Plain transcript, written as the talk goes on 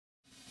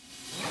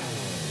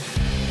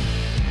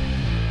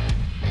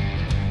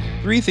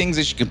3 things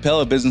that should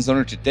compel a business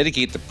owner to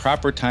dedicate the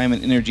proper time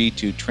and energy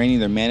to training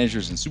their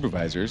managers and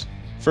supervisors.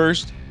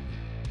 First,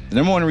 the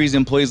number one reason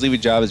employees leave a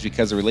job is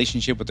because of the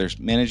relationship with their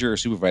manager or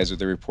supervisor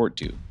they report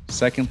to.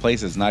 Second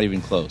place is not even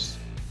close.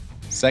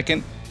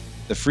 Second,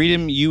 the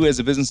freedom you as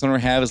a business owner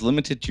have is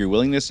limited to your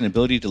willingness and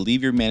ability to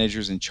leave your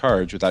managers in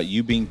charge without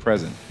you being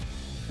present.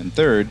 And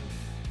third,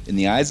 in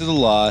the eyes of the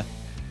law,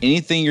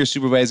 anything your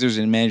supervisors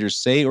and managers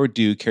say or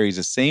do carries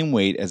the same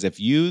weight as if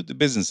you, the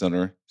business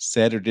owner,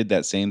 said or did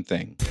that same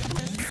thing.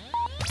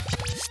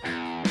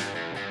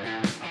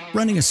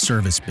 Running a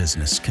service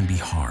business can be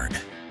hard.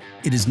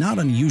 It is not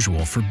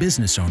unusual for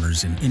business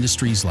owners in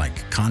industries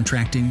like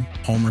contracting,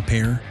 home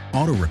repair,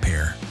 auto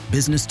repair,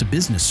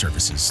 business-to-business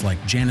services like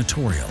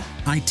janitorial,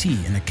 IT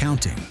and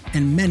accounting,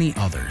 and many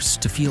others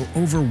to feel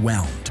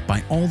overwhelmed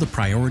by all the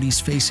priorities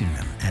facing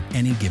them at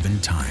any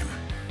given time.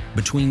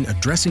 Between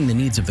addressing the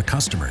needs of the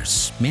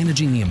customers,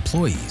 managing the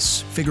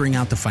employees, figuring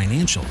out the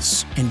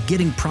financials, and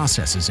getting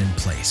processes in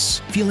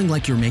place, feeling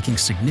like you're making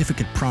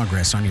significant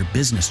progress on your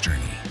business journey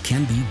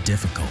can be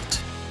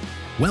difficult.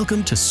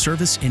 Welcome to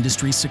Service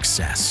Industry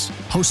Success,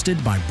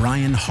 hosted by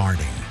Brian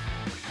Harding.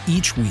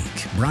 Each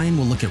week, Brian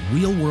will look at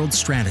real-world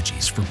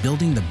strategies for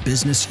building the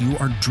business you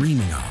are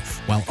dreaming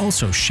of, while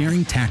also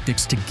sharing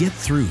tactics to get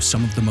through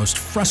some of the most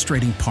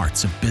frustrating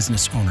parts of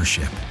business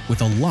ownership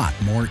with a lot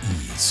more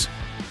ease.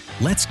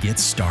 Let's get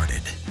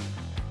started.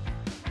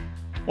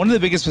 One of the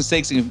biggest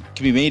mistakes that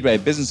can be made by a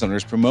business owner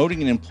is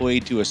promoting an employee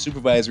to a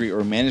supervisory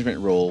or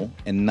management role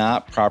and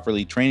not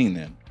properly training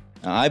them.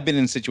 Now, I've been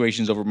in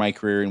situations over my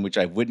career in which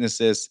I've witnessed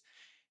this,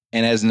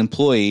 and as an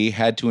employee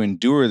had to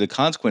endure the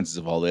consequences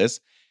of all this,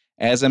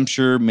 as I'm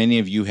sure many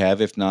of you have,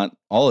 if not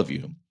all of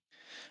you.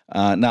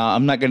 Now,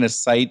 I'm not going to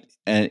cite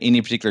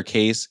any particular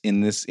case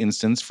in this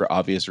instance for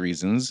obvious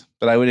reasons,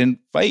 but I would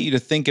invite you to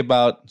think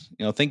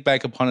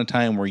back upon a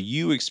time where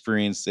you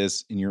experienced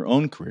this in your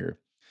own career.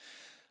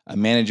 A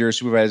manager or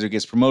supervisor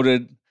gets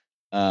promoted.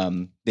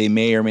 They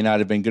may or may not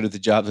have been good at the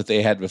job that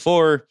they had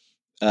before.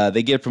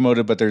 They get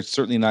promoted, but they're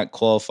certainly not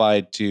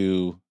qualified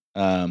to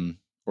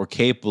or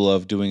capable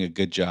of doing a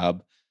good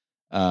job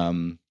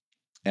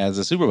as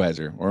a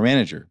supervisor or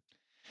manager.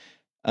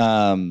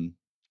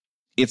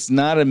 It's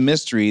not a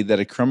mystery that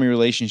a crummy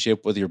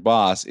relationship with your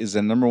boss is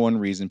the number one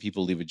reason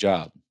people leave a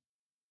job.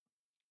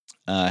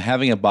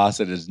 Having a boss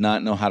that does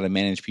not know how to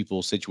manage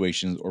people's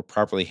situations or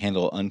properly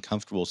handle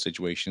uncomfortable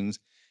situations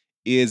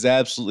is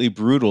absolutely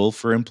brutal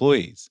for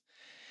employees.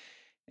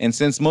 And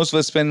since most of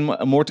us spend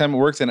more time at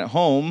work than at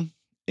home,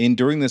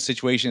 enduring this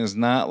situation is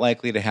not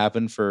likely to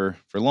happen for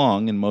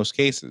long in most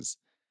cases.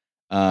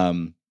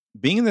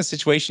 Being in this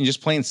situation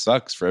just plain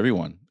sucks for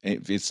everyone.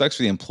 It sucks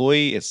for the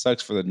employee. It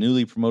sucks for the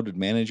newly promoted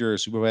manager or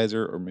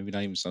supervisor, or maybe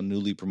not even some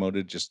newly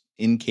promoted, just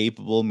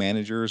incapable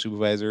manager or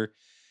supervisor.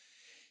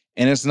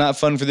 And it's not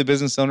fun for the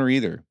business owner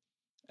either.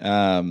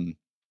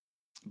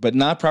 But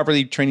not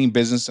properly training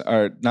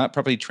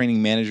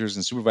managers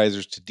and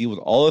supervisors to deal with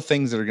all the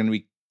things that are going to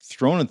be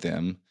thrown at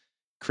them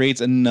creates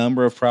a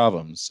number of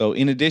problems. So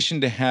in addition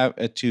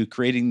to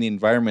creating the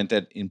environment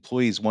that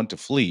employees want to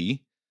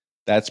flee,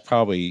 that's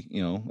probably,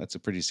 that's a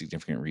pretty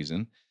significant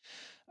reason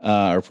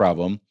or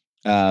problem.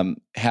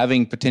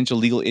 Having potential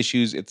legal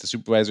issues if the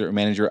supervisor or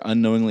manager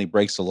unknowingly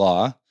breaks the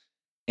law,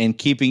 and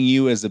keeping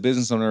you as the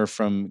business owner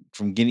from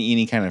getting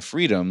any kind of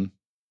freedom.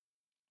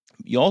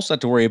 You also have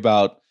to worry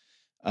about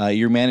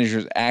your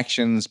manager's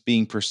actions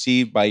being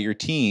perceived by your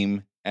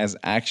team as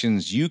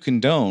actions you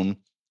condone,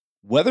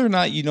 whether or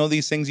not you know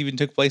these things even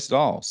took place at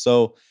all.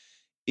 So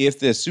if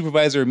the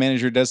supervisor or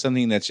manager does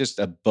something that's just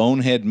a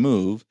bonehead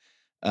move,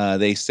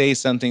 they say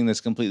something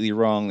that's completely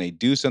wrong, they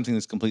do something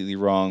that's completely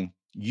wrong,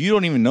 you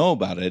don't even know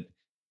about it,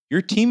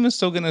 your team is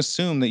still going to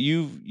assume that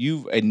you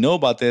know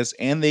about this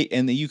and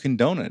that you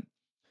condone it.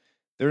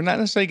 They're not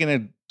necessarily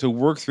going to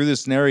work through the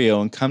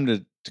scenario and come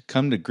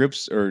to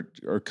grips or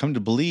come to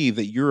believe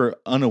that you're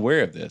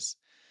unaware of this.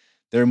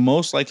 They're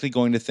most likely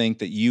going to think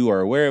that you are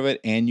aware of it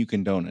and you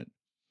condone it.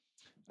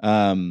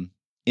 And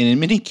in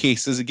many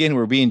cases, again,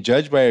 we're being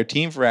judged by our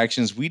team for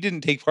actions we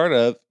didn't take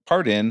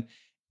part in,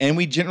 and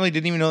we generally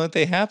didn't even know that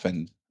they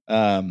happened.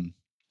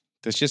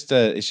 It's just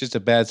a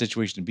bad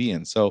situation to be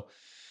in. So,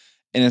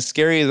 and as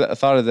scary as a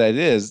thought of that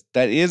is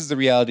the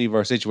reality of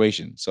our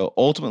situation. So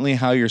ultimately,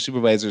 how your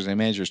supervisors and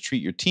managers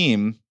treat your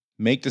team,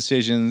 make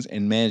decisions,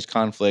 and manage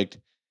conflict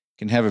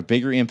can have a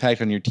bigger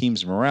impact on your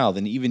team's morale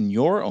than even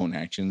your own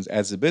actions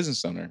as a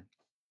business owner.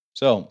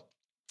 So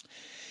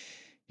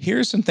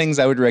here's some things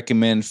I would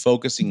recommend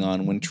focusing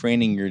on when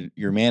training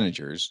your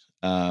managers.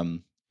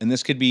 And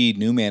this could be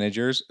new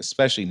managers,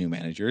 especially new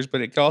managers,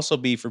 but it could also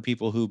be for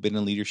people who've been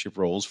in leadership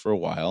roles for a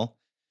while.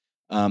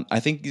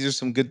 I think these are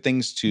some good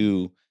things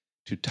to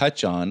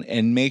touch on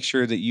and make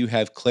sure that you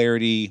have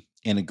clarity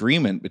and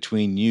agreement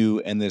between you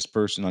and this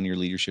person on your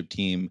leadership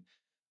team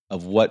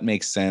of what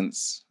makes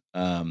sense.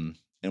 And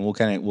we'll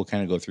kind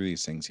of go through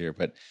these things here,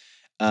 but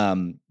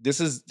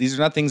these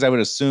are not things I would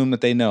assume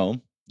that they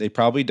know. They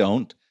probably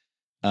don't.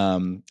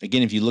 Again,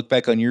 if you look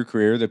back on your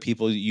career, the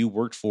people that you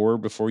worked for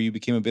before you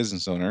became a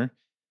business owner,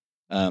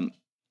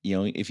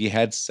 If you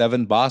had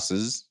 7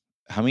 bosses,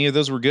 how many of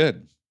those were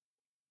good?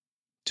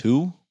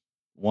 2?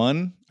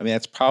 1? I mean,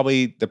 that's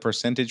probably the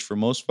percentage for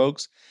most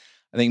folks.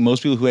 I think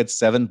most people who had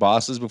 7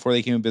 bosses before they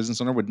became a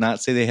business owner would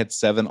not say they had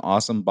 7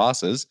 awesome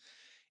bosses.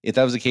 If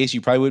that was the case,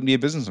 you probably wouldn't be a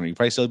business owner. You'd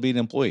probably still be an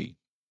employee.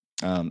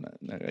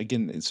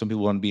 Again, some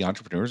people want to be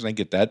entrepreneurs, and I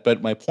get that.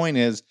 But my point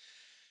is,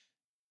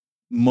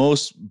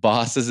 most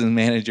bosses and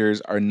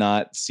managers are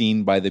not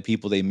seen by the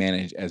people they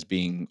manage as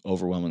being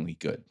overwhelmingly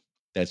good.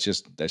 That's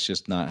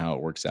just not how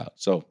it works out.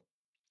 So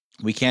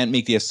we can't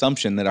make the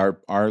assumption that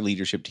our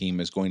leadership team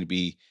is going to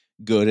be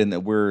good and that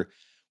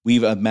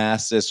we've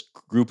amassed this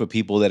group of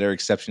people that are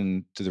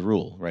exception to the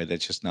rule, right?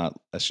 That's just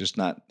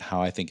not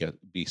how I think it'd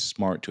be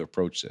smart to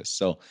approach this.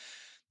 So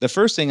the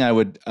first thing I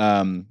would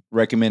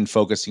recommend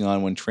focusing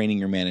on when training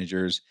your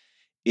managers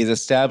is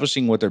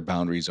establishing what their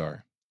boundaries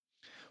are.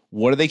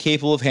 What are they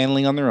capable of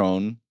handling on their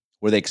own?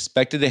 What are they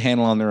expected to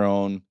handle on their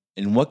own?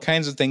 And what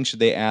kinds of things should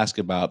they ask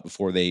about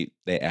before they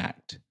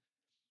act?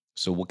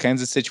 So what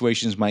kinds of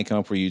situations might come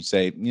up where you'd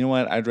say, you know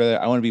what, I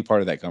want to be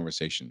part of that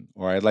conversation,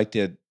 or I'd like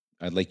you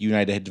and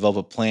I to develop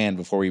a plan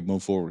before we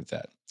move forward with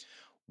that.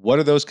 What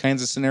are those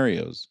kinds of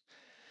scenarios?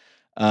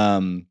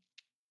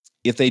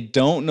 If they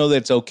don't know that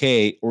it's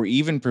okay, or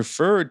even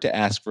preferred to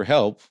ask for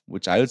help,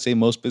 which I would say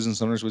most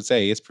business owners would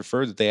say it's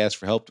preferred that they ask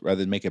for help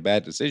rather than make a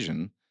bad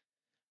decision.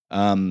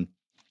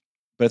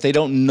 But if they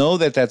don't know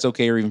that that's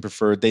okay or even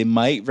preferred, they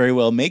might very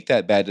well make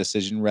that bad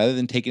decision rather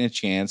than taking a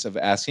chance of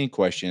asking a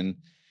question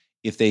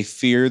if they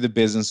fear the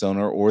business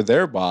owner or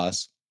their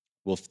boss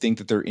will think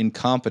that they're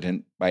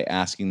incompetent by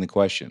asking the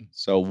question.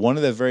 So one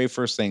of the very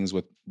first things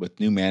with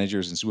new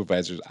managers and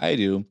supervisors I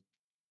do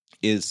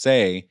is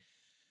say,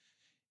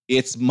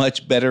 it's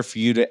much better for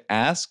you to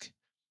ask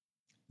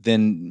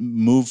than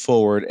move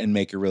forward and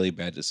make a really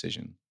bad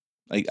decision.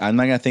 Like, I'm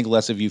not going to think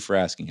less of you for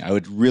asking. I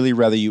would really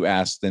rather you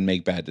ask than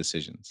make bad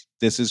decisions.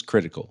 This is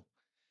critical.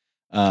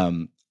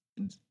 Don't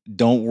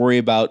worry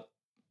about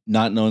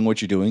not knowing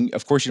what you're doing.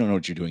 Of course you don't know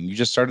what you're doing. You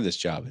just started this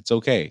job. It's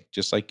okay.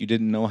 Just like you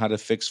didn't know how to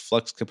fix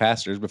flux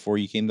capacitors before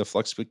you came to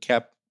flux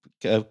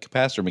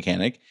capacitor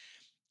mechanic.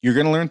 You're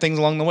going to learn things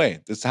along the way.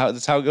 That's how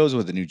it goes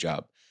with a new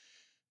job.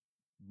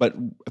 But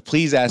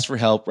please ask for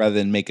help rather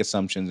than make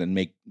assumptions and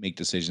make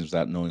decisions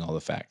without knowing all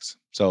the facts.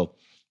 So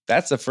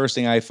that's the first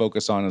thing I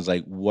focus on is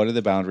like, what are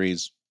the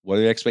boundaries? What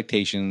are the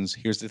expectations?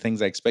 Here's the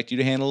things I expect you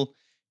to handle.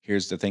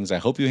 Here's the things I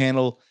hope you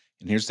handle.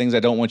 And here's things I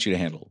don't want you to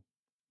handle.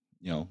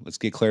 Let's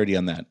get clarity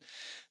on that.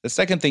 The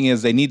second thing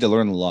is they need to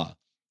learn the law.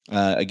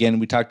 Again,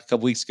 we talked a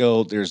couple weeks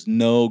ago, there's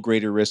no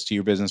greater risk to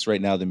your business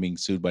right now than being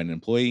sued by an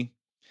employee.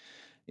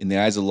 In the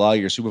eyes of the law,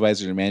 your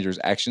supervisor and manager's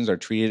actions are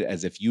treated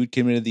as if you had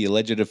committed the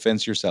alleged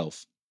offense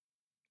yourself.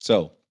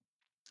 So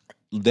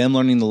them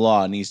learning the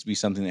law needs to be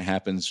something that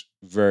happens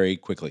very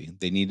quickly.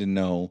 They need to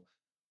know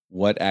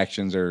what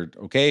actions are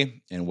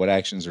okay and what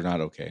actions are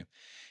not okay.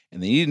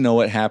 And they need to know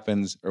what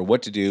happens or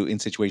what to do in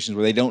situations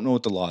where they don't know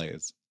what the law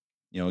is.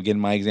 Again,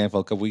 my example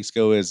a couple weeks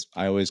ago is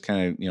I always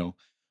kind of,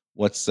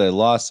 what's the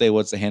law say?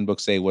 What's the handbook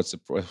say? What's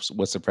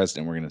the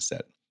precedent we're going to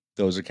set?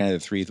 Those are kind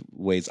of the three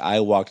ways I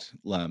walked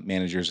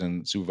managers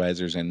and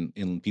supervisors and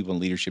people in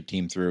leadership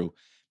team through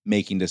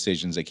making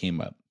decisions that came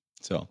up.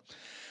 So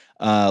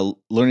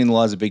learning the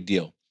law is a big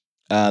deal.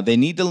 They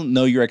need to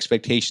know your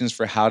expectations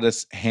for how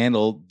to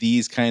handle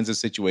these kinds of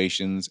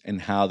situations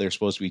and how they're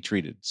supposed to be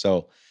treated.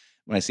 So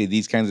when I say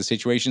these kinds of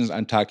situations,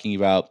 I'm talking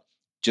about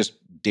just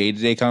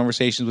day-to-day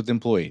conversations with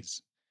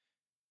employees,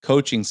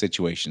 coaching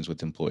situations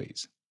with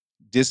employees,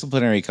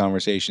 disciplinary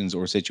conversations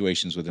or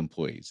situations with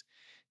employees,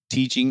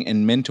 teaching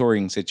and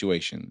mentoring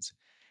situations,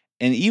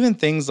 and even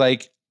things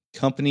like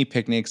company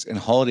picnics and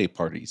holiday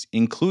parties,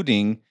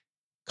 including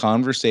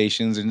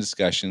conversations and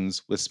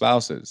discussions with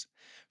spouses.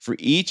 For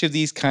each of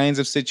these kinds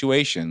of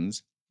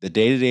situations, the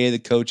day-to-day, the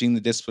coaching,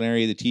 the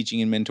disciplinary, the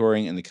teaching and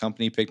mentoring, and the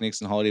company picnics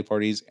and holiday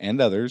parties,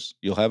 and others,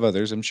 you'll have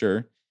others, I'm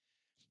sure.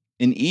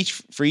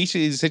 For each of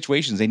these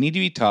situations, they need to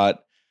be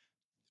taught,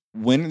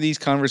 when are these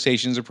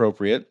conversations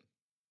appropriate?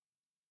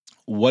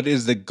 What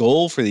is the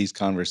goal for these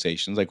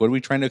conversations? Like, what are we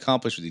trying to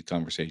accomplish with these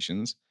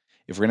conversations?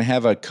 If we're going to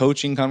have a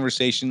coaching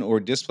conversation or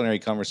disciplinary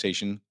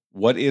conversation,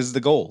 what is the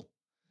goal?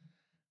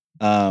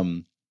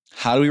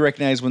 How do we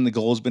recognize when the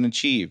goal has been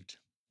achieved?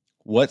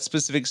 What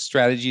specific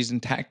strategies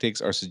and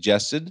tactics are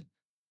suggested,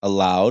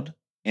 allowed,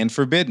 and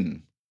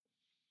forbidden?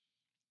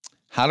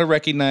 How to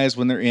recognize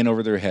when they're in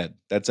over their head.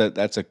 That's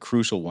a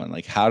crucial one.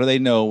 Like, how do they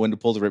know when to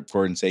pull the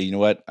ripcord and say, you know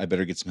what, I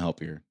better get some help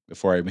here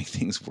before I make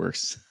things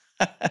worse?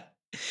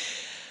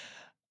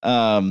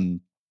 And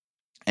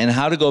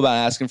how to go about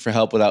asking for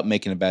help without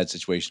making a bad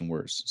situation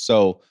worse.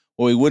 So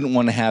what we wouldn't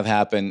want to have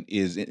happen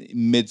is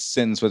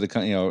mid-sentence with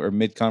or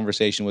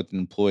mid-conversation with an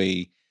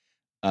employee,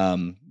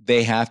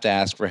 they have to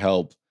ask for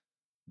help.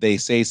 They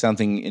say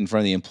something in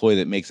front of the employee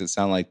that makes it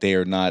sound like they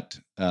are not,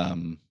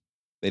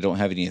 they don't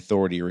have any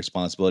authority or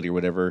responsibility or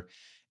whatever.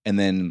 And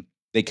then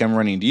they come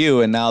running to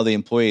you, and now the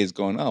employee is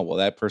going, oh, well,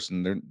 that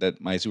person,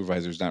 that my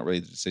supervisor is not really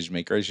the decision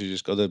maker. I should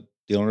just go to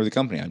the owner of the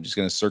company. I'm just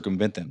going to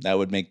circumvent them. That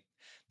would make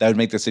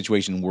the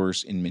situation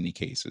worse in many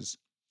cases.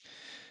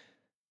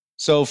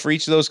 So for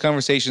each of those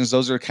conversations,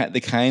 those are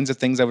the kinds of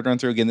things I would run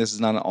through. Again, this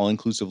is not an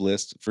all-inclusive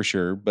list for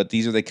sure, but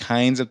these are the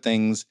kinds of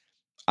things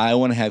I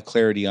want to have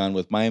clarity on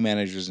with my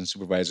managers and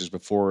supervisors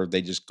before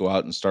they just go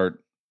out and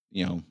start,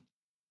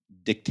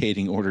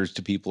 dictating orders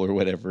to people or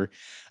whatever.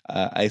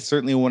 I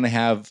certainly want to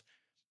have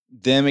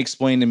them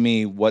explain to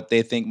me what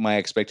they think my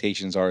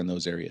expectations are in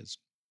those areas.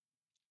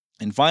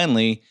 And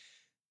finally,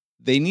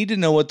 they need to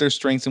know what their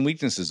strengths and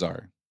weaknesses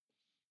are.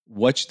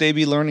 What should they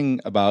be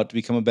learning about to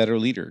become a better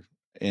leader?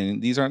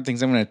 And these aren't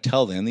things I'm going to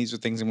tell them. These are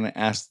things I'm going to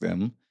ask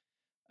them.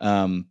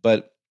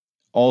 But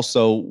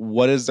also,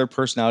 what is their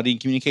personality and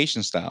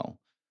communication style?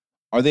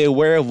 Are they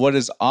aware of what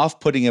is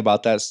off-putting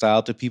about that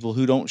style to people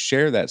who don't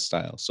share that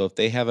style? So if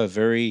they have a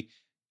very,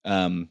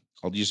 I'll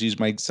just use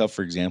myself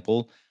for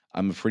example.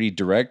 I'm a pretty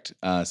direct,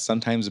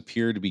 sometimes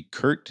appear to be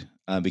curt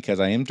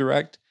because I am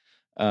direct.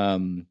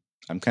 I'm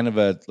kind of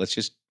a let's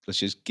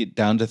just get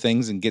down to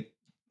things and get.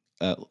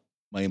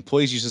 My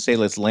employees used to say,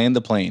 "Let's land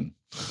the plane."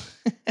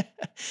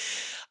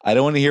 I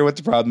don't want to hear what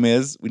the problem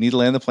is. We need to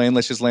land the plane.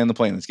 Let's just land the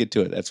plane. Let's get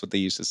to it. That's what they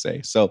used to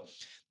say. So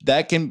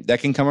that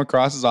can come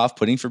across as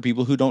off-putting for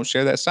people who don't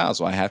share that style.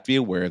 So I have to be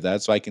aware of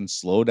that so I can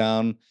slow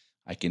down.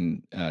 I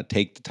can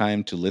take the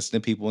time to listen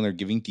to people when they're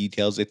giving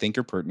details they think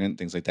are pertinent,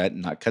 things like that,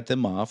 and not cut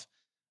them off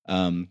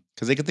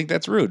because they could think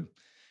that's rude.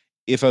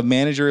 If a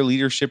manager, a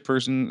leadership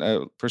person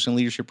in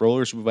leadership role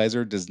or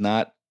supervisor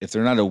if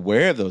they're not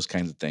aware of those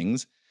kinds of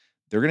things,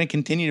 they're going to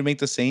continue to make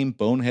the same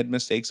bonehead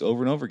mistakes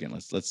over and over again.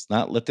 Let's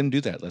not let them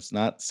do that. Let's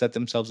not set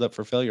themselves up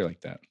for failure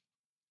like that.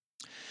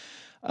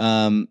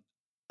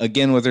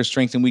 Again, with their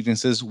strengths and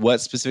weaknesses,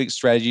 what specific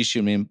strategies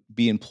should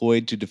be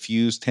employed to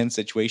diffuse tense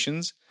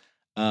situations?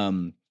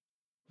 The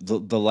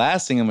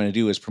last thing I'm going to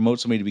do is promote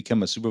somebody to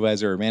become a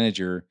supervisor or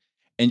manager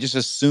and just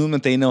assume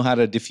that they know how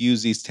to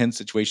diffuse these tense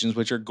situations,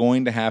 which are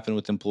going to happen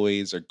with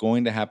employees, are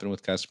going to happen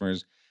with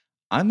customers.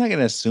 I'm not going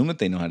to assume that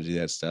they know how to do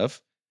that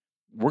stuff.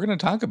 We're going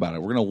to talk about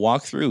it. We're going to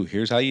walk through.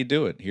 Here's how you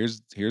do it.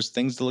 Here's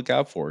things to look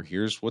out for.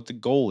 Here's what the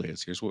goal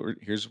is. Here's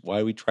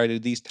why we try to do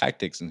these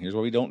tactics, and here's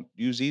why we don't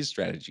use these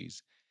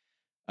strategies.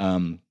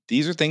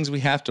 These are things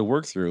we have to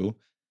work through.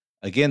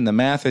 Again, the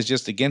math is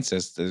just against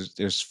us.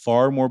 There's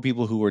far more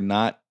people who are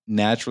not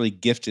naturally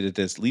gifted at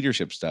this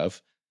leadership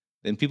stuff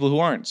than people who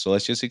aren't. So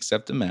let's just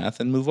accept the math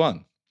and move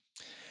on.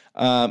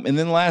 And then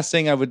the last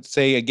thing I would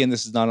say, again,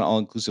 this is not an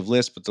all-inclusive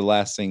list, but the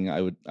last thing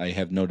I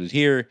have noted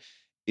here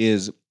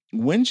is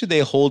when should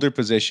they hold their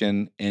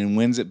position and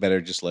when's it better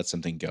just let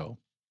something go?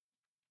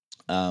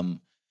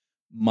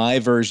 My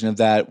version of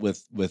that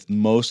with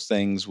most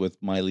things with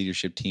my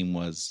leadership team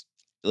was,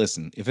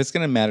 listen, if it's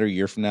going to matter a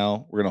year from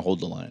now, we're going to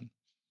hold the line.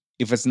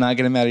 If it's not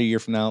going to matter a year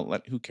from now,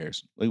 who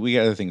cares? We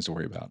got other things to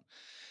worry about.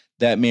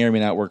 That may or may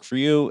not work for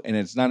you, and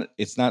it's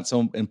not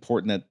so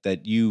important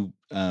that you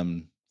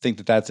think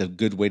that that's a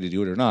good way to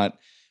do it or not.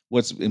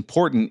 What's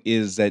important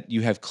is that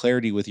you have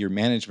clarity with your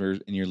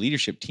management and your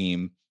leadership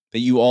team that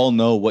you all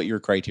know what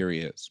your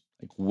criteria is.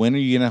 Like, when are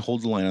you going to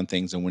hold the line on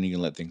things and when are you going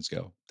to let things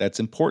go?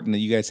 That's important that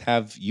you guys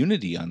have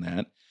unity on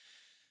that,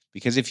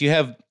 because if you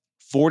have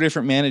 4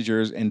 different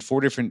managers and 4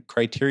 different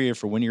criteria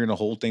for when you're going to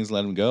hold things and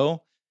let them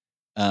go,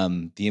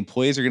 the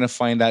employees are going to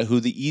find out who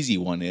the easy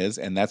one is,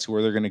 and that's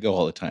where they're going to go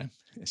all the time.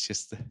 It's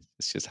just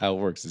how it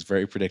works. It's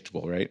very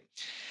predictable, right?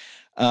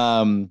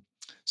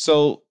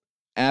 So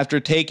after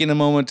taking a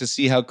moment to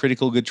see how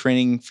critical good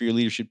training for your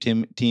leadership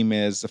team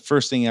is, the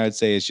first thing I would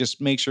say is just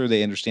make sure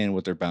they understand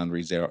what their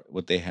boundaries are,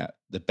 what they have,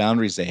 the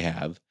boundaries they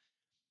have,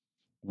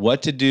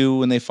 what to do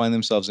when they find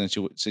themselves in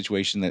a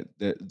situation that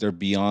they're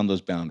beyond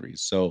those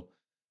boundaries. So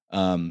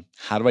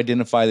how to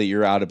identify that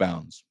you're out of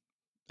bounds.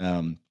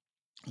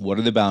 What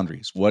are the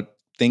boundaries? What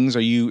things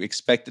are you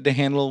expected to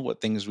handle?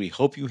 What things we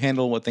hope you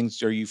handle? What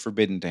things are you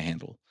forbidden to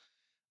handle?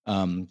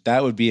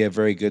 That would be a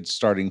very good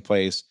starting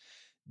place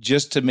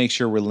just to make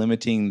sure we're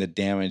limiting the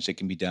damage that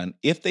can be done.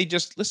 If they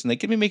just listen, they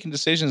can be making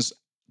decisions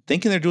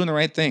thinking they're doing the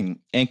right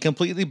thing and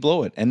completely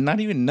blow it and not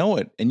even know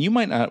it. And you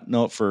might not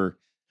know it for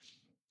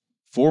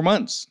 4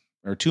 months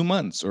or 2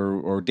 months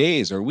or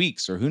days or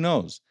weeks or who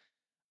knows.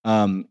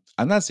 I'm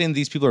not saying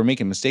these people are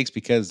making mistakes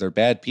because they're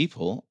bad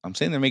people. I'm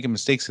saying they're making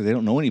mistakes because they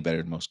don't know any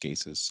better in most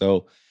cases.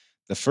 So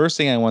the first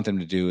thing I want them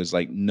to do is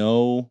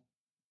know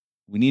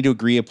we need to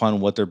agree upon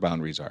what their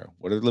boundaries are.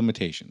 What are the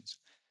limitations?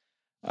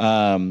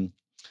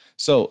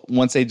 So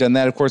once they've done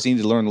that, of course, they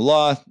need to learn the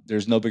law.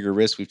 There's no bigger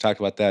risk. We've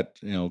talked about that,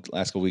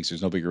 last couple of weeks.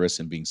 There's no bigger risk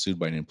than being sued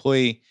by an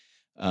employee.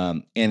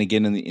 And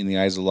again, in the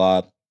eyes of the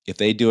law, if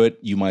they do it,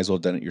 you might as well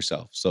have done it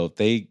yourself. So if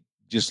they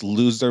just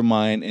lose their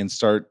mind and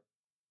start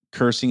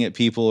cursing at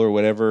people or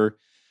whatever,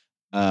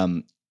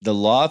 the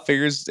law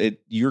figures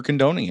it, you're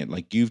condoning it.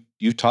 Like you've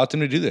taught them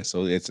to do this.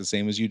 So it's the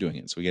same as you doing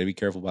it. So we got to be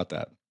careful about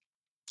that.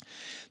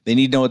 They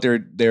need to know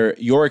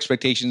what your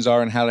expectations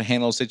are and how to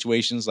handle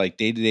situations like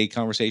day-to-day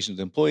conversations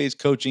with employees,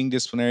 coaching,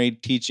 disciplinary,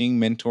 teaching,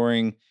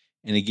 mentoring,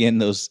 and again,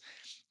 those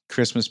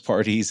Christmas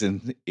parties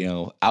and,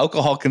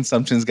 alcohol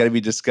consumption's got to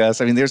be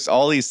discussed. I mean, there's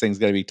all these things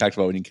got to be talked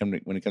about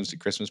when it comes to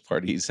Christmas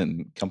parties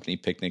and company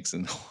picnics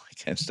and all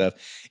that kind of stuff,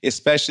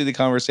 especially the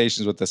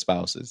conversations with the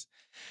spouses.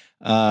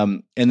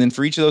 And then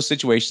for each of those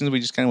situations, we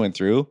just kind of went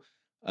through,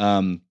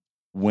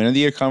 when are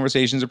the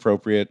conversations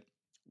appropriate?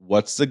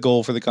 What's the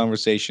goal for the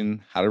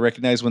conversation? How to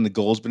recognize when the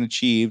goal's been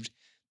achieved.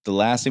 The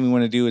last thing we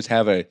want to do is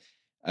have a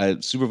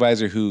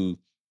supervisor who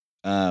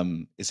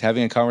is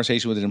having a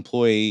conversation with an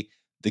employee.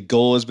 The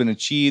goal has been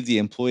achieved. The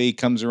employee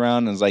comes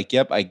around and is like,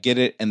 yep, I get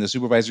it. And the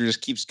supervisor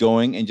just keeps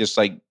going and just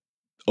like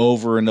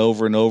over and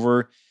over and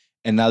over.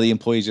 And now the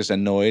employee's just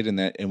annoyed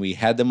and we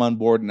had them on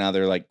board. And now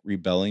they're like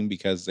rebelling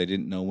because they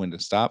didn't know when to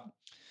stop.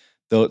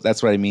 Though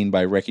that's what I mean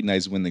by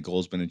recognizing when the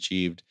goal's been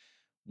achieved.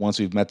 Once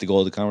we've met the goal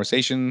of the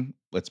conversation,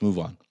 let's move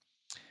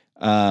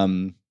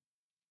on.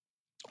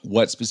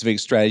 What specific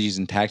strategies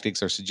and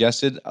tactics are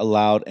suggested,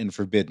 allowed, and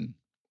forbidden?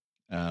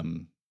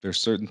 There's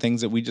certain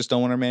things that we just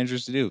don't want our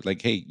managers to do.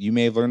 Like, hey, you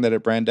may have learned that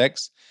at Brand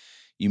X.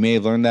 You may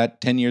have learned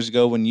that 10 years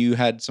ago when you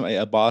had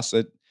a boss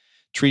that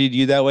treated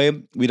you that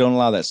way. We don't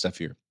allow that stuff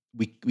here.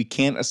 We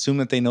can't assume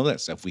that they know that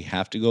stuff. We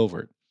have to go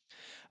over it.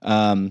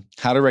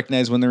 How to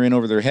recognize when they're in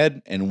over their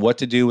head and what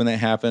to do when that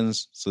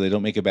happens so they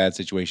don't make a bad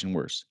situation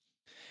worse.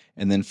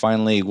 And then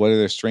finally, what are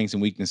their strengths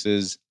and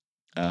weaknesses?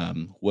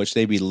 What should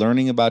they be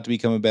learning about to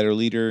become a better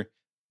leader?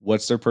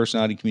 What's their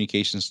personality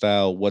communication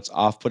style? What's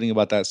off-putting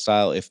about that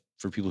style if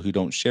for people who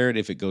don't share it,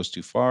 if it goes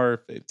too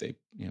far, if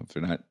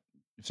they're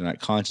not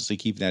consciously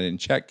keeping that in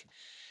check?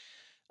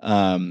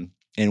 And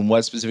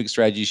what specific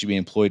strategies should be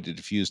employed to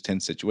diffuse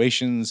tense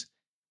situations,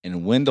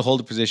 and when to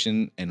hold a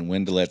position and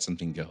when to let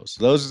something go.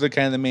 So those are the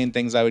kind of the main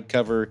things I would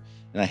cover,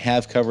 and I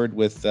have covered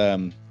with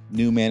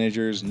new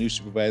managers, new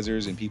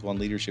supervisors, and people on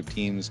leadership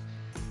teams.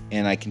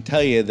 And I can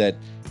tell you that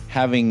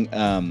having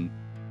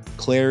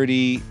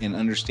clarity and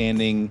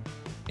understanding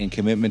and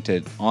commitment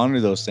to honor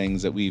those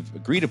things that we've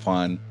agreed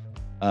upon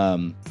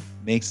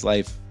makes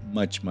life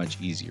much, much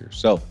easier.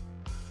 So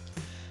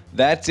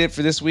that's it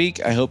for this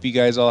week. I hope you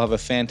guys all have a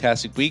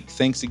fantastic week.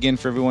 Thanks again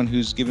for everyone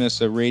who's given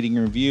us a rating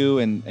and review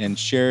and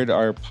shared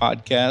our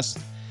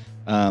podcast.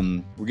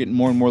 We're getting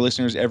more and more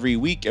listeners every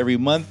week, every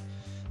month.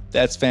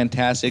 That's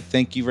fantastic.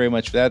 Thank you very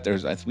much for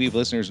that. We have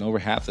listeners in over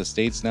half the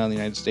states now in the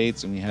United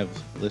States, and we have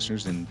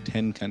listeners in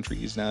 10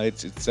 countries now.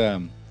 It's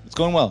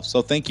going well.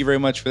 So thank you very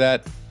much for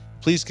that.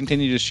 Please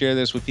continue to share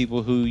this with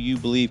people who you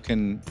believe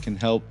can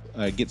help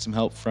get some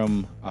help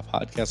from a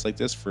podcast like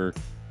this for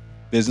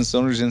business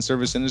owners in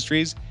service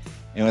industries.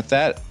 And with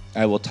that,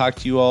 I will talk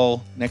to you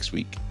all next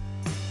week.